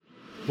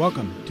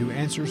Welcome to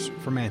Answers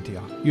from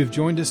Antioch. You have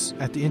joined us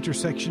at the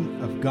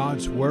intersection of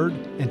God's Word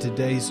and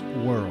today's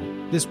world.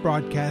 This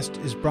broadcast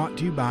is brought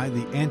to you by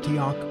the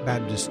Antioch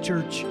Baptist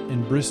Church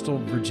in Bristol,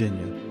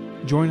 Virginia.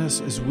 Join us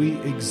as we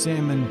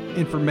examine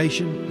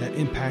information that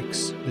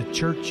impacts the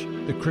church,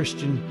 the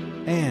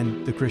Christian,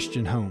 and the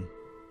Christian home.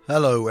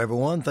 Hello,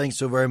 everyone. Thanks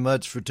so very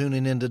much for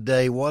tuning in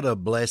today. What a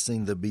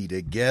blessing to be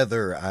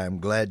together. I'm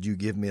glad you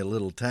give me a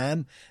little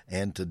time,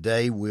 and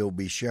today we'll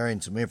be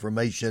sharing some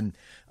information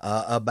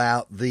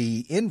about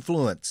the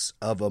influence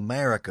of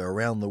America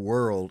around the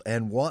world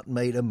and what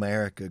made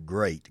America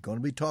great. Going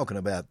to be talking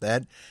about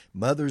that.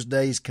 Mother's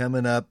Day's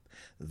coming up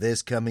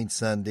this coming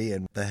Sunday,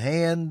 and the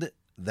hand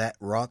that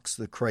rocks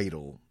the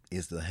cradle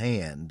is the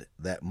hand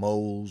that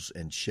molds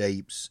and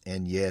shapes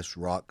and, yes,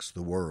 rocks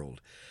the world.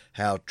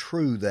 How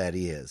true that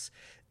is.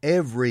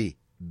 Every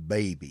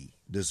baby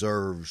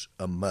deserves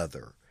a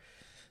mother.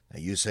 Now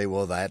you say,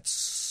 well,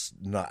 that's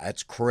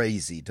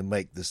crazy to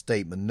make the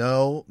statement.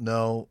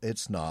 No,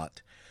 it's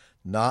not.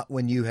 Not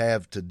when you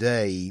have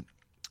today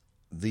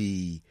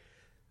the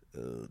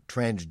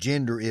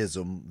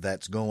transgenderism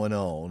that's going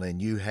on,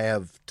 and you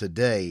have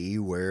today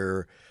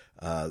where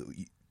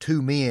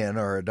two men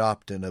are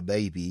adopting a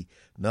baby.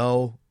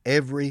 No,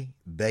 every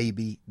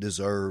baby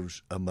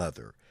deserves a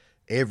mother.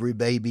 Every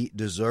baby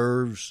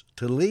deserves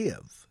to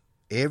live.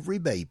 Every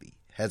baby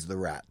has the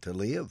right to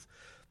live.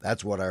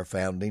 That's what our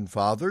founding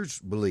fathers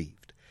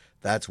believed.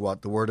 That's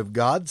what the Word of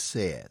God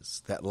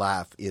says, that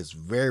life is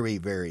very,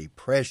 very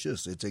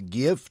precious. It's a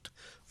gift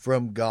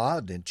from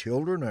God, and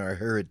children are a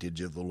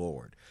heritage of the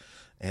Lord.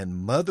 And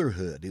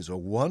motherhood is a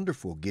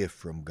wonderful gift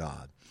from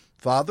God.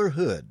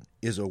 Fatherhood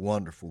is a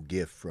wonderful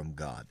gift from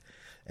God.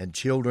 And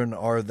children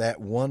are that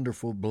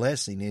wonderful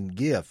blessing and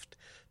gift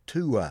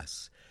to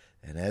us.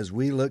 And as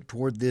we look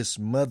toward this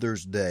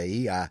Mother's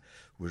Day, I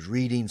was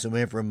reading some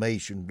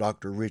information from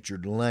Dr.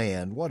 Richard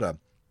Land. What a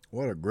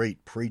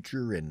great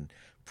preacher and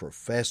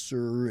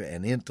professor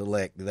and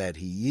intellect that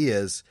he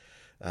is.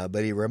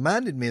 But he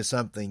reminded me of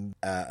something,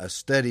 a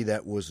study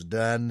that was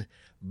done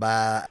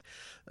by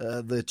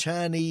the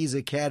Chinese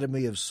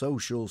Academy of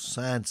Social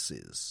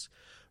Sciences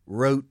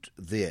wrote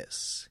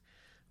this.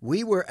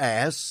 We were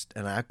asked,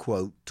 and I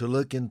quote, to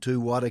look into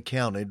what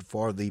accounted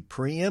for the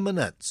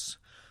preeminence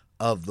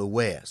of the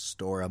West,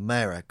 or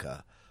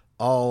America,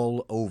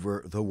 all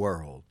over the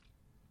world.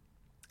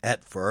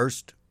 At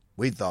first,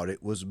 we thought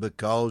it was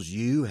because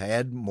you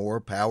had more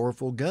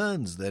powerful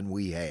guns than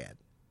we had.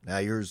 Now,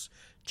 here's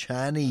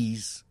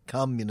Chinese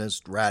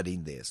communists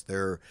writing this.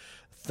 Their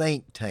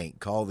think tank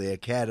called the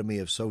Academy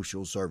of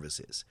Social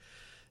Services.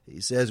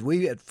 He says,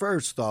 we at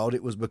first thought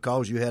it was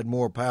because you had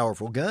more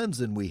powerful guns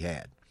than we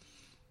had.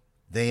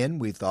 Then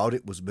we thought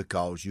it was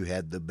because you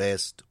had the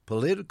best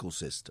political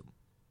system.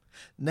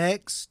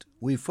 Next,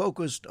 we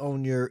focused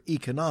on your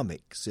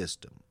economic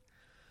system.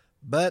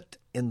 But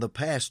in the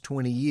past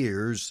 20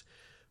 years,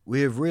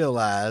 we have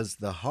realized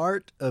the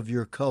heart of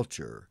your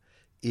culture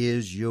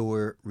is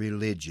your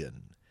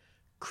religion,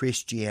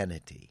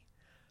 Christianity.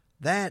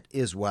 That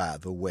is why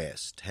the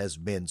West has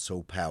been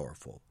so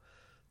powerful.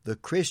 The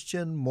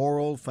Christian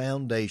moral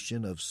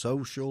foundation of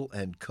social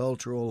and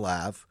cultural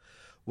life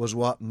was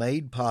what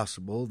made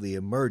possible the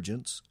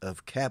emergence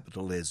of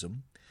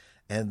capitalism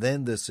and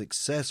then the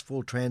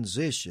successful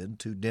transition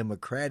to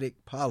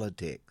democratic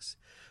politics.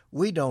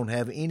 We don't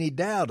have any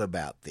doubt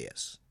about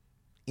this.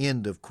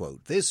 End of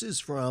quote. This is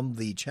from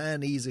the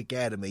Chinese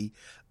Academy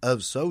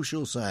of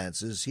Social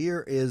Sciences.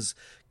 Here is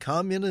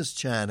Communist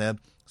China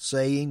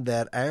saying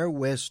that our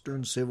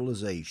Western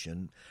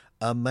civilization,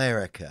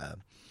 America,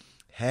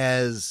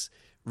 has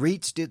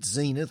reached its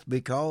zenith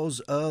because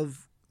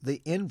of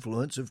the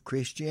influence of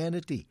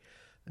Christianity.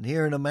 And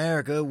here in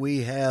America,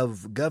 we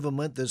have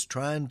government that's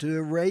trying to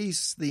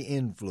erase the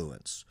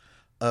influence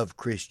of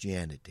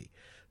Christianity.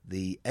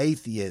 The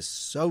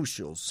atheist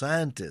social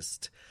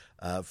scientists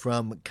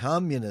from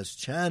communist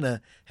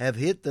China have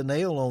hit the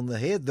nail on the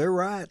head. They're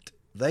right.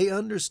 They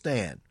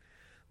understand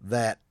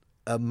that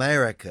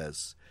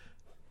America's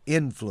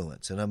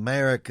influence and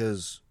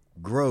America's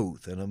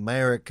growth and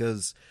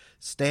America's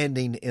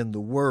standing in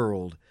the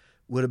world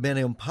would have been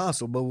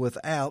impossible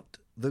without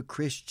the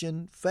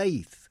Christian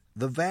faith,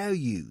 the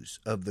values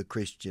of the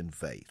Christian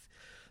faith.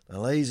 Now,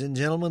 ladies and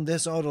gentlemen,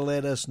 this ought to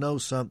let us know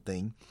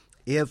something.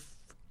 If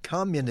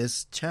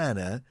communist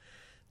China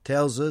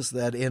tells us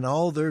that in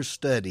all their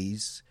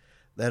studies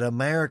that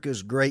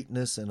America's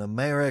greatness and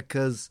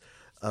America's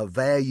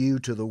value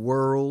to the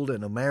world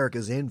and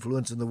America's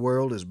influence in the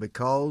world is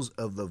because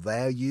of the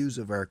values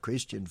of our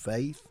Christian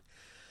faith,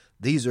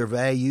 these are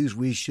values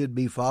we should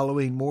be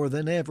following more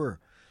than ever,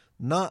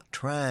 not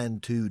trying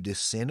to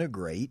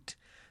disintegrate,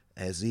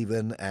 as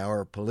even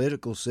our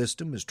political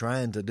system is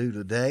trying to do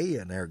today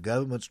and our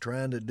government's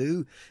trying to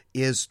do,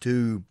 is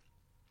to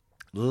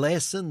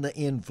lessen the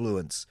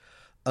influence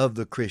of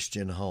the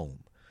Christian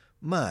home.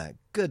 My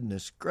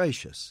goodness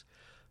gracious,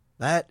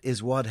 that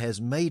is what has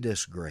made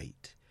us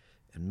great.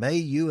 And may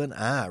you and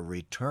I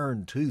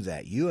return to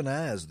that. You and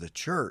I, as the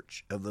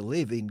church of the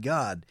living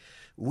God,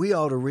 we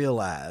ought to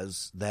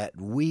realize that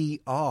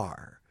we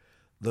are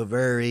the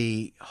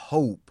very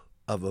hope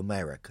of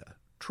America.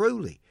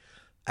 Truly,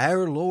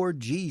 our Lord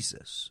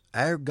Jesus,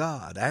 our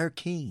God, our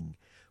King,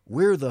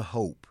 we're the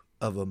hope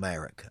of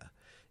America.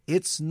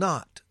 It's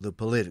not the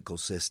political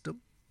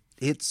system.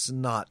 It's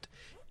not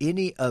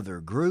any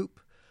other group,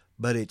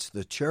 but it's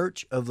the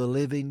Church of the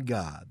Living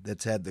God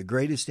that's had the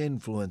greatest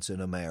influence in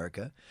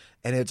America,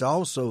 and it's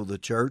also the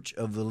Church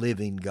of the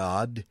Living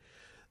God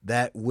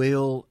that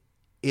will,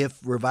 if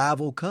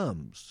revival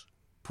comes,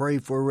 pray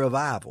for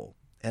revival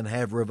and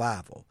have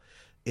revival.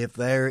 If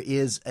there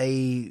is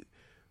a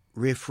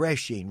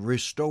refreshing,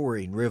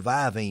 restoring,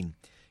 reviving,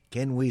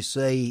 can we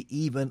say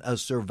even a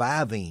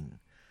surviving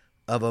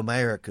of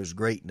America's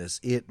greatness,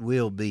 it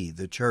will be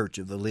the Church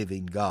of the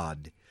Living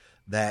God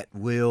that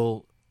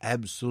will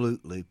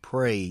absolutely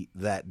pray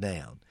that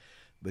down,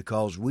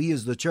 because we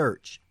as the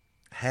church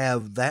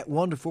have that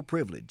wonderful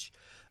privilege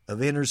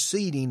of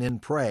interceding in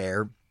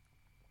prayer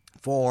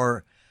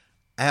for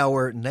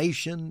our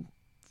nation,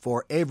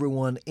 for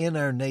everyone in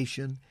our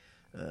nation.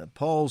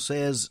 Paul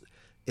says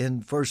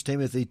in 1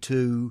 Timothy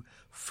 2,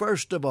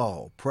 first of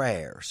all,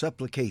 prayer,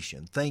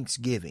 supplication,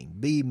 thanksgiving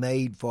be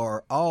made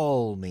for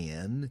all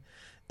men,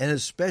 and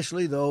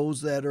especially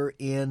those that are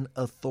in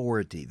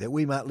authority, that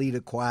we might lead a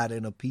quiet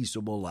and a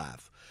peaceable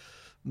life.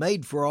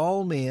 Made for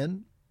all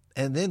men,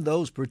 and then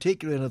those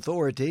particularly in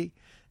authority.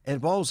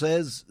 And Paul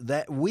says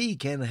that we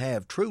can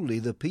have truly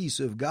the peace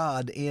of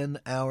God in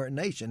our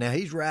nation. Now,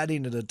 he's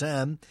writing at a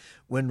time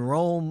when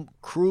Rome,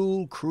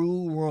 cruel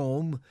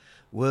Rome,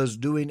 was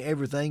doing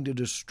everything to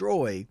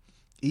destroy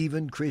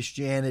even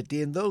Christianity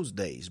in those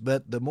days.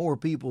 But the more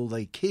people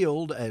they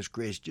killed as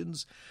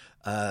Christians,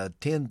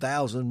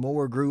 10,000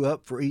 more grew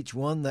up for each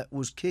one that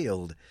was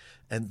killed.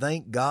 And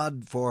thank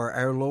God for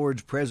our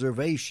Lord's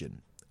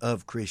preservation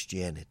of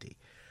Christianity.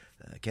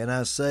 Can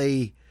I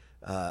say,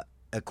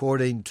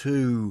 according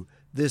to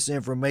this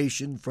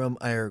information from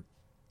our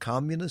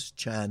communist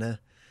China,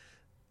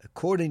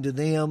 according to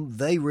them,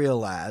 they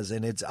realize,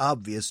 and it's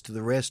obvious to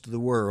the rest of the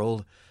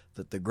world,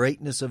 that the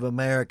greatness of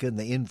America and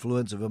the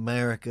influence of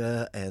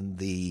America and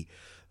the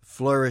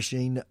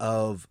flourishing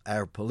of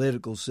our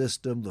political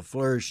system, the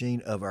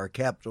flourishing of our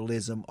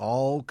capitalism,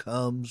 all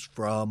comes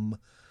from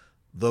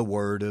the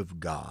Word of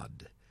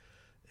God.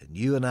 And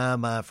you and I,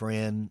 my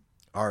friend,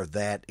 are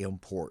that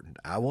important.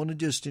 I want to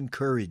just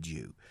encourage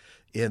you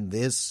in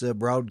this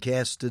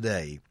broadcast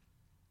today.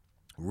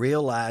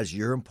 Realize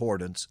your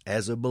importance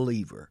as a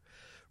believer.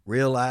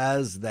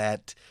 Realize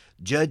that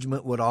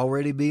judgment would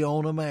already be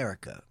on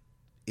America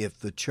if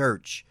the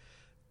church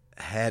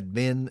had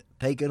been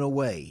taken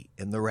away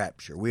in the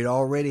rapture. We'd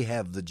already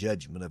have the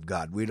judgment of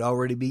God. We'd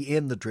already be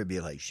in the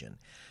tribulation.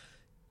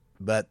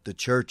 But the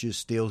church is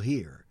still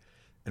here.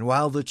 And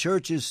while the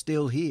church is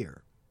still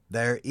here,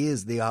 there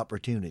is the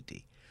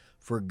opportunity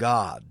for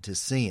God to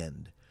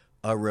send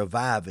a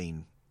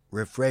reviving,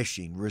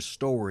 refreshing,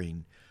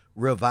 restoring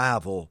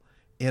revival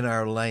in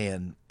our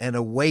land. An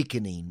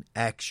awakening,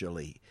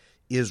 actually,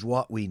 is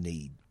what we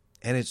need.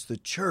 And it's the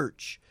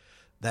church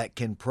that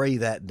can pray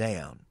that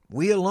down.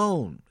 We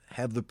alone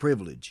have the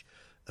privilege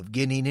of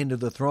getting into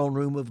the throne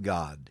room of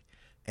God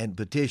and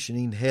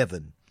petitioning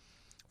heaven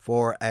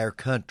for our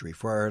country,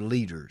 for our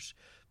leaders,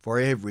 for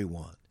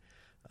everyone.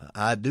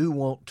 I do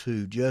want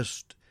to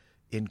just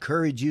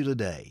encourage you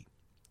today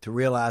to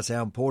realize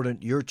how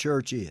important your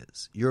church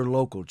is, your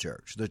local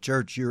church, the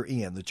church you're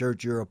in, the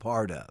church you're a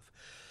part of.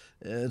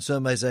 And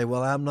some may say,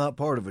 well, I'm not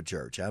part of a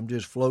church. I'm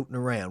just floating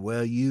around.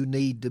 Well, you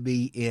need to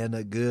be in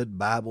a good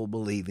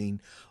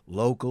Bible-believing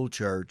local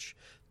church.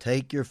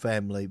 Take your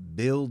family,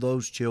 build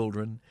those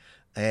children,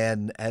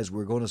 and as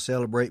we're going to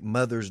celebrate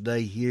Mother's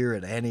Day here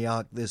at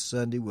Antioch this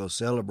Sunday, we'll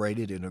celebrate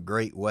it in a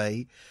great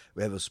way.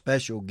 We have a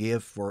special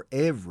gift for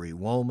every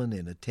woman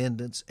in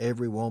attendance.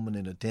 Every woman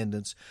in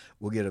attendance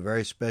will get a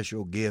very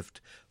special gift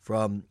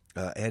from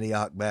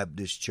Antioch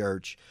Baptist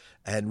Church,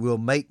 and we'll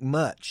make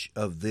much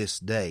of this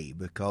day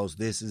because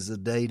this is a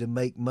day to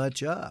make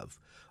much of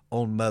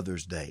on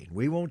Mother's Day.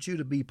 We want you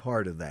to be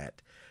part of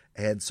that.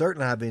 And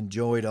certainly I've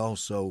enjoyed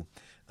also,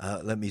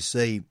 let me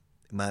say,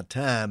 my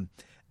time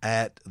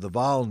at the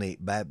Volney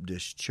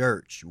Baptist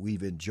Church.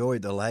 We've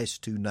enjoyed the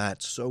last 2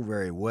 nights so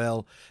very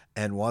well,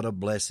 and what a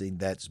blessing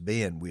that's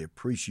been. We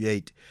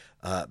appreciate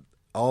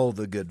all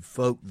the good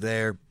folk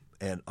there,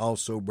 and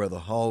also Brother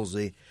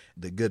Halsey,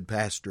 the good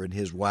pastor, and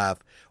his wife.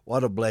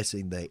 What a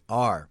blessing they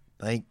are.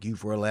 Thank you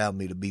for allowing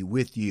me to be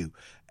with you.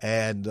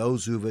 And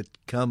those who have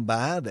come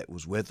by that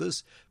was with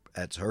us,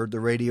 that's heard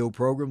the radio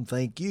program,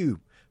 thank you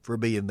for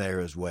being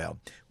there as well.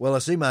 Well, I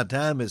see my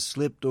time has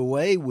slipped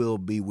away. We'll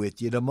be with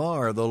you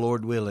tomorrow, the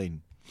Lord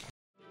willing.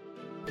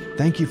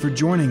 Thank you for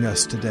joining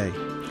us today.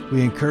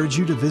 We encourage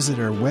you to visit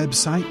our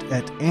website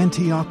at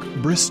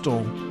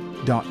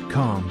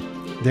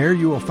AntiochBristol.com. There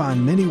you will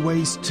find many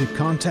ways to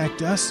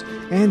contact us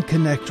and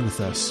connect with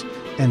us,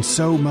 and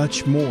so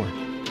much more.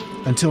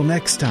 Until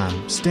next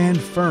time, stand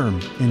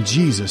firm in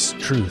Jesus'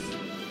 truth.